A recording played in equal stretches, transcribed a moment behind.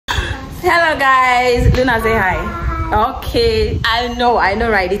Hello guys, Luna, say hi. Okay, I know,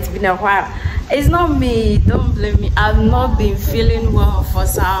 right? It's been a while. It's not me, don't blame me. I've not been feeling well for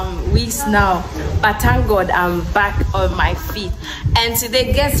some weeks now, but thank God I'm back on my feet. And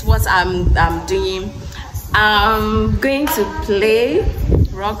today, guess what I'm doing? I'm going to play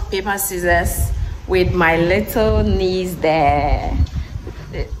rock paper scissors with my little niece there.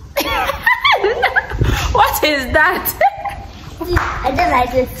 What is that? I don't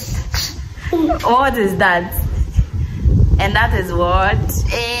like it. What is that? And that is what?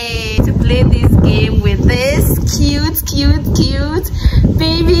 Hey, to play this game with this cute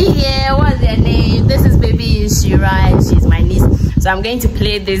baby here. What's their name? This is baby Shira and she's my niece. So I'm going to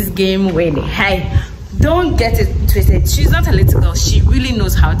play this game with her. Don't get it twisted. She's not a little girl. She really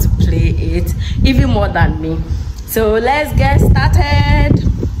knows how to play it, even more than me. So let's get started.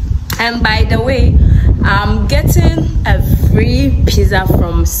 And by the way, I'm getting a free pizza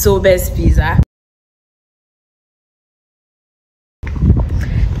from Sober's Pizza.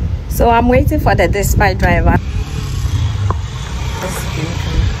 So I'm waiting for the dispatch driver.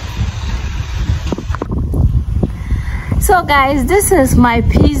 So guys, this is my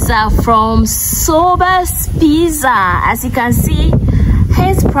pizza from Sober's Pizza. As you can see,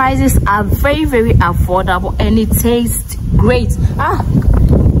 his prices are very affordable and it tastes great.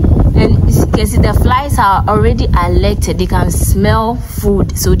 And you can see the flies are already alerted. They can smell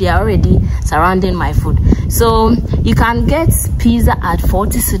food, so they are already surrounding my food. So you can get pizza at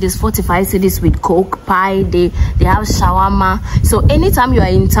 40 cedis, 45 cedis with Coke, pie. They have shawarma. So anytime you are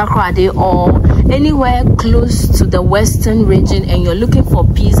in Takoradi or anywhere close to the western region and you're looking for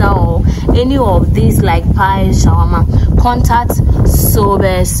pizza or any of these like pie, shawarma, contact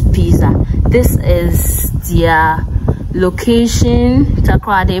Sober's Pizza. This is their location,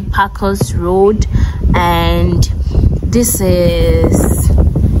 Takoradi Parkers Road, and this is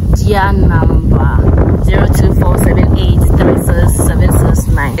their number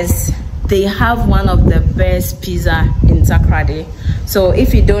 02478367669. They have one of the best pizza in Takoradi. So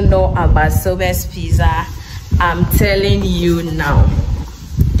if you don't know about Sober's Pizza, I'm telling you now,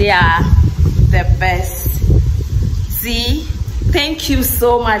 they are the best. See, thank you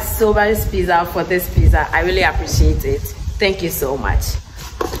so much, Sober's Pizza, for this pizza. I really appreciate it. Thank you so much.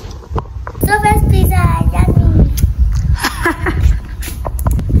 Sober's Pizza, yummy.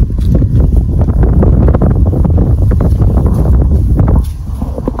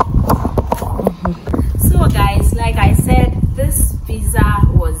 So guys, like I said, this pizza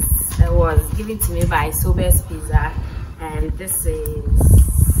was given to me by Sober's Pizza, and this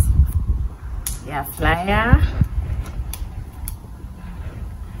is their flyer.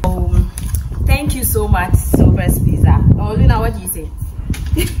 Thank you so much, Sober's Pizza. Oh, Luna, what do you say?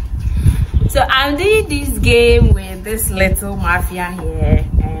 So I'm doing this game with this little mafia here,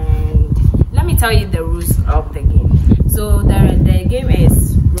 and let me tell you the rules of the game. So the game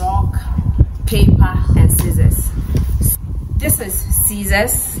is rock, paper, and scissors. This is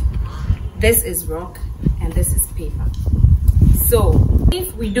scissors, this is rock, and this is paper. So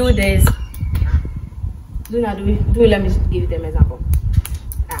if we do this, Luna, let me give them an example.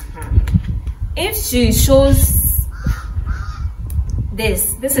 If she shows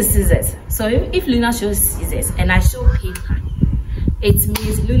this is scissors. So if Luna shows scissors and I show paper, it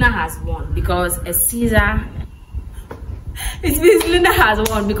means Luna has won, because a scissor, it means Luna has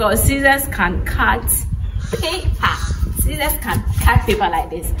won because scissors can cut paper. Scissors can cut paper like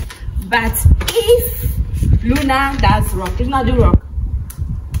this. But if Luna does rock, Luna do rock.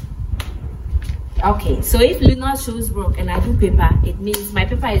 Okay, so if Luna shows rock and I do paper, it means my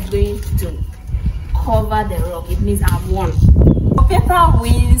paper is going to cover the rock. It means I've won. Paper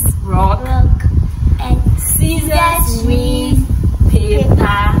wins rock, And scissors wins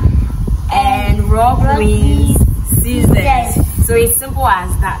paper, and rock wins scissors. So it's simple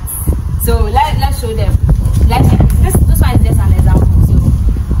as that. So let's show them. This one is just an example.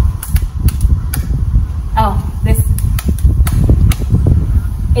 So this,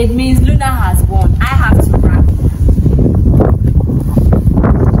 it means Luna has won. I have to run.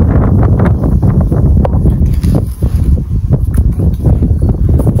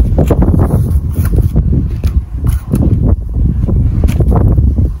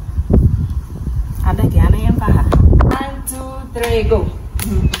 Go.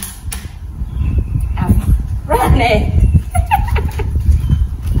 Run it.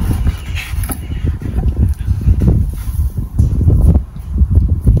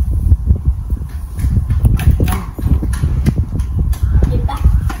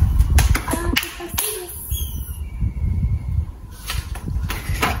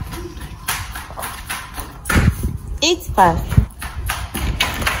 It's fast.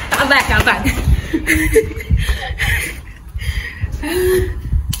 I'm back.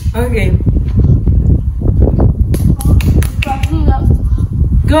 Okay.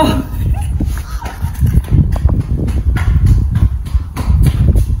 Go.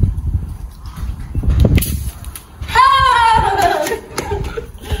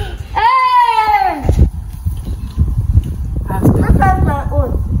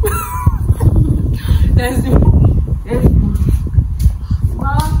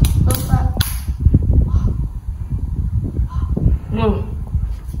 No,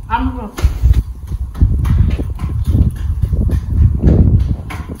 I'm wrong.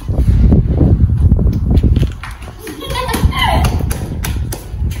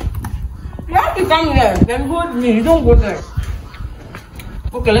 You have to come here, then hold me, you don't go there.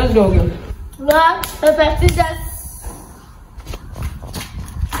 Okay, let's go again. Rock, paper, scissors.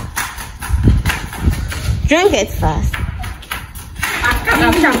 Drink it fast.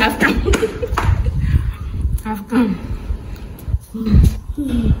 I've come.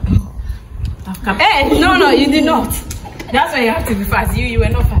 Hey, no, you did not. That's why you have to be fast. You were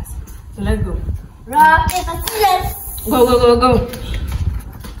not fast. So let's go. Rock, paper, scissors. Go.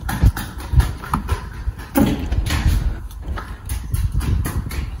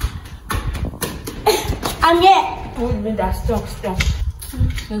 I'm here. Hold me that. Stop.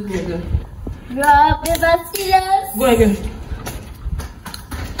 Let's go again. Rock, paper, scissors. Go again.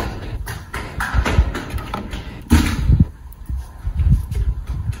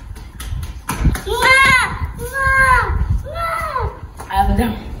 I'm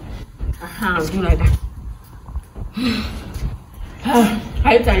down. Do like that.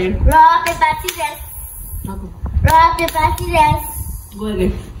 Are you tired? Rock, paper, scissors. Okay. Rock, paper, scissors. Go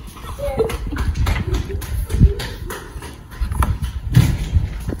again.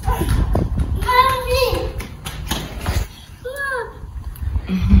 Mommy.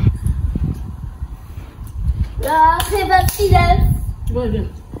 Rock, paper, scissors. Go again.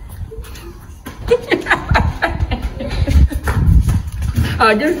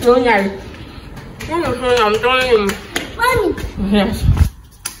 Oh, just don't worry. I'm telling you. Mommy. Yes.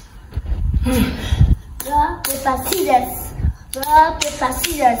 Rock, paper, scissors. Rock, paper,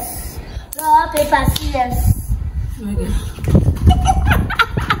 scissors. Rock, paper, scissors. Okay.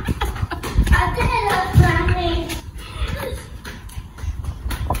 I cannot, Mommy.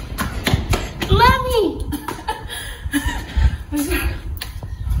 Mommy.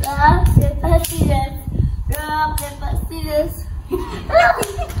 Rock, paper, scissors. Rock, paper, scissors. You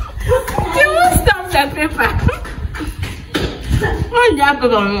won't stop that paper. What's that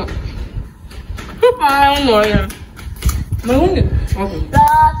paper? Paper, I don't know. Okay.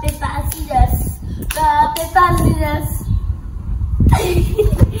 Rock, paper, scissors. Rock, paper, scissors.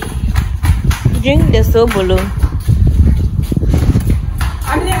 Drink the sobolo.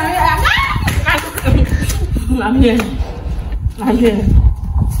 I'm here.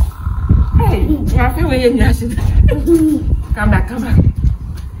 Hey, I feel we're in there. Come back.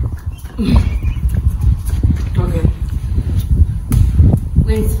 Okay.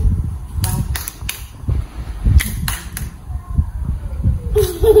 Wait.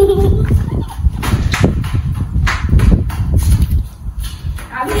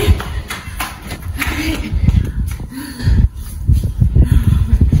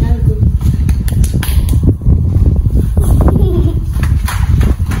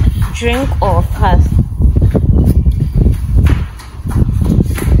 Drink or fast.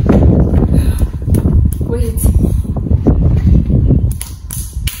 Wait.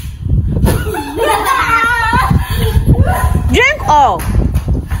 Drink all.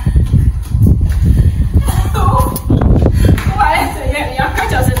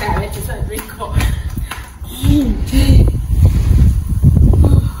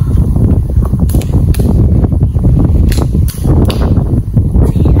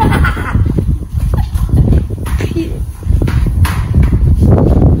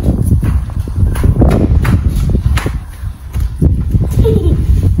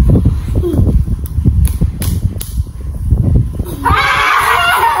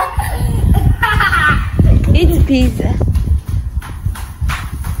 Eat pizza.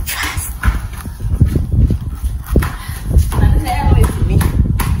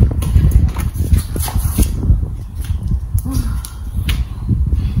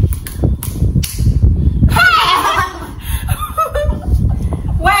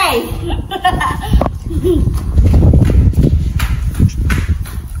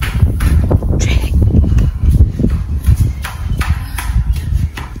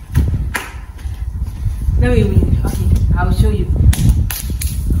 Let me win. Okay, I will show you.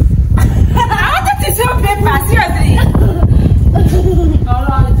 I wanted to show paper, seriously. Oh,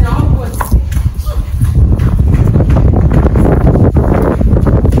 no,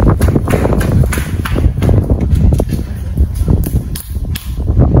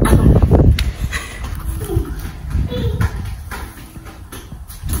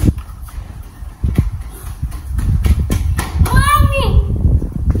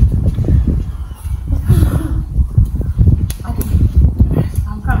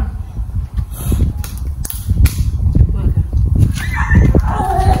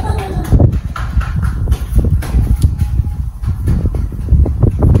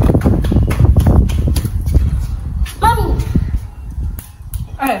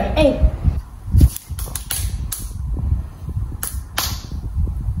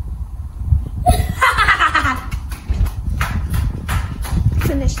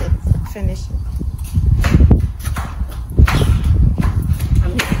 finish it.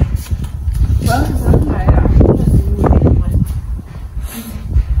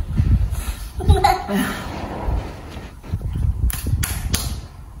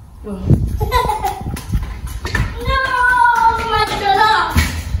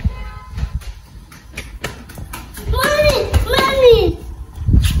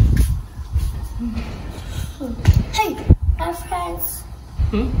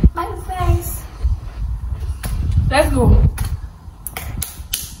 My friends. Let's go.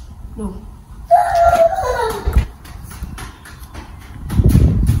 No.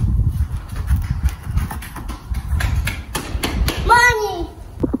 Money.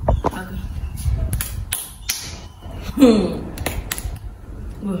 Okay.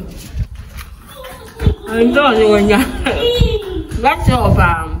 I'm doing it. Let's go,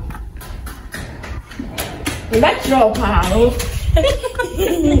 Pam. Let's go, Pam.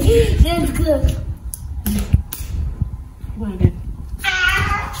 That's good. Go again.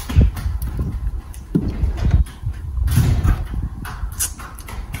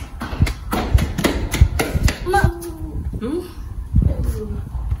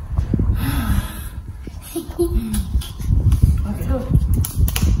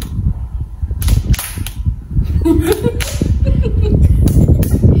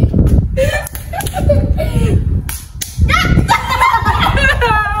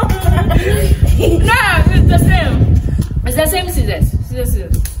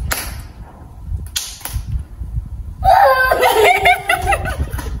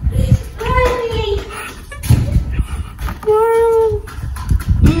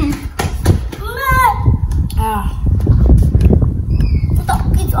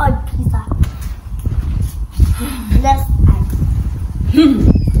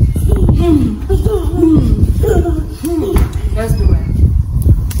 Let's do it.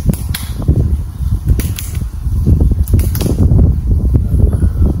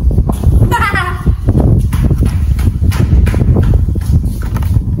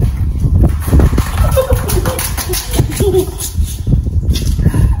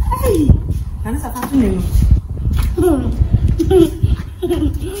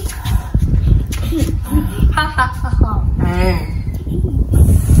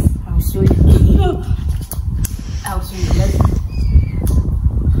 I'll show you. I'll show you. Let's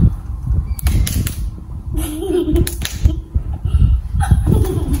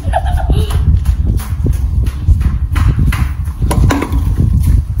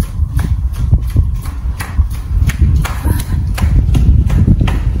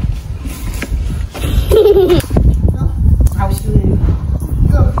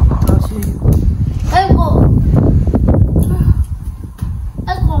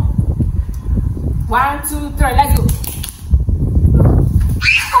One, two, three, let's go.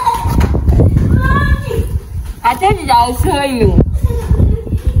 I told you I'll show you.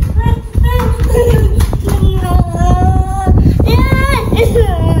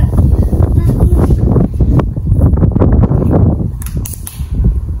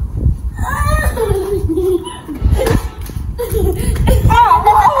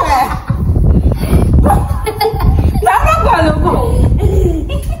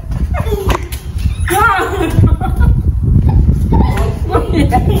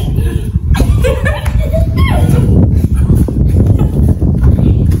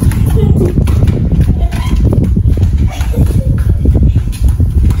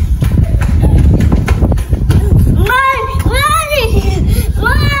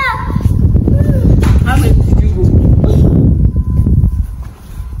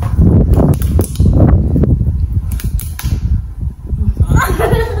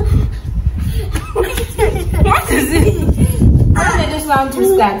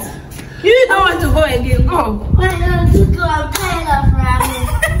 To start. You don't want to go again. Go. Why don't you go? I'm tired of running.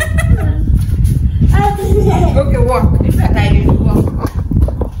 Okay, walk. If you're tired, you walk.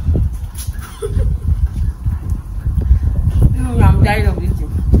 No, I'm tired of this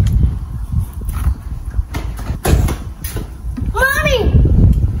thing. Mommy!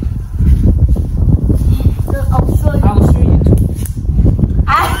 I'll show you. I'll show you too.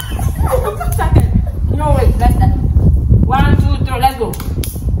 No, wait, let's start. 1, 2, 3, let's go.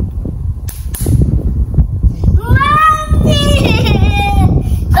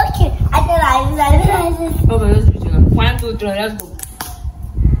 Okay, I realize it. Okay, let's do it. 1, 2, 3, let's go.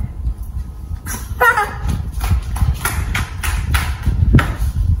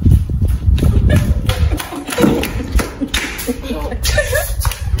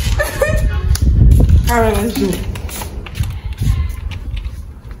 Alright, let's do it.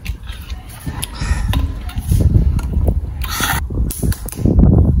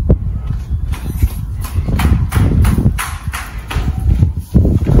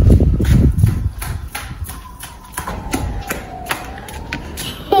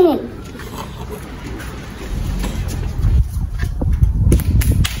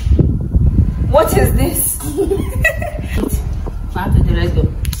 What is this? Let's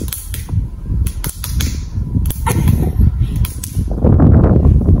go.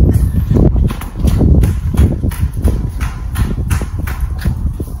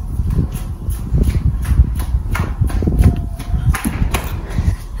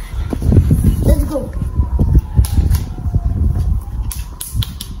 Let's go.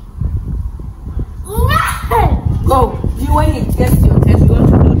 Go. You when it gets your test, you want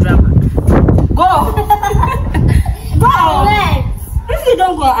to do drama. Go. Go. If you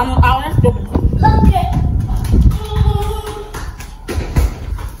don't go, I'll let go. Okay.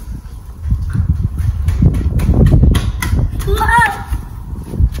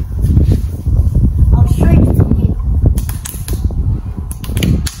 I'll show you something.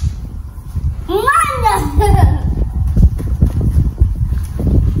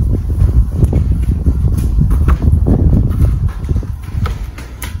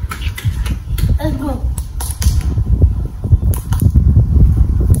 Let's go.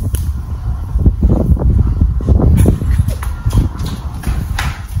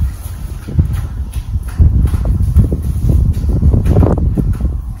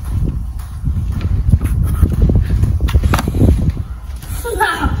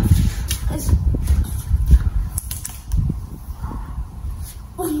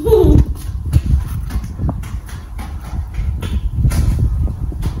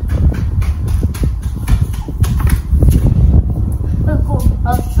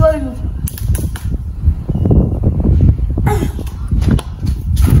 I'll show you.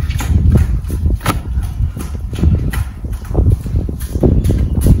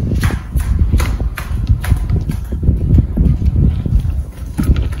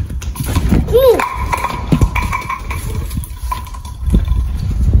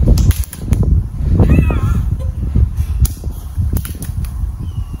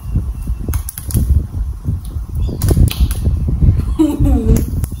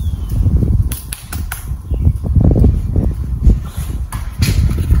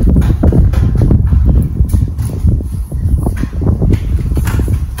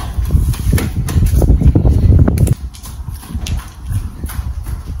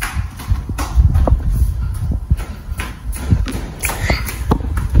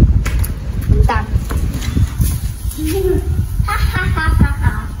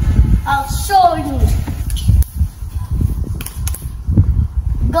 I'll show you.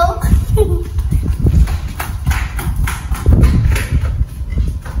 Go.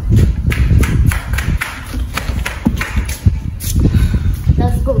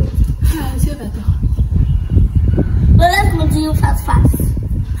 Let's go. Well, let's continue fast.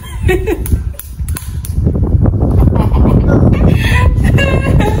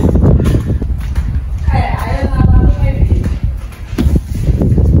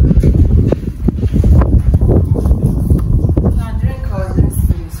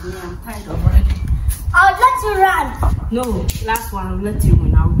 I'll let you run. No, last one, I'll let you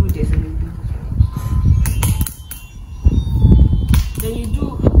win. I'll do this and you do this. Then you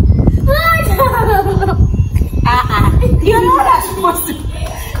do. You're not supposed to.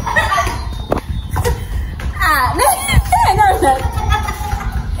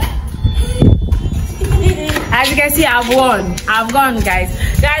 As you can see, I've won. I've won, guys.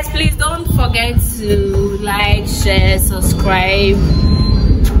 Guys, please don't forget to like, share, subscribe,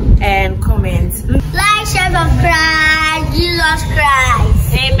 and comment. Like, share, subscribe. Jesus Christ.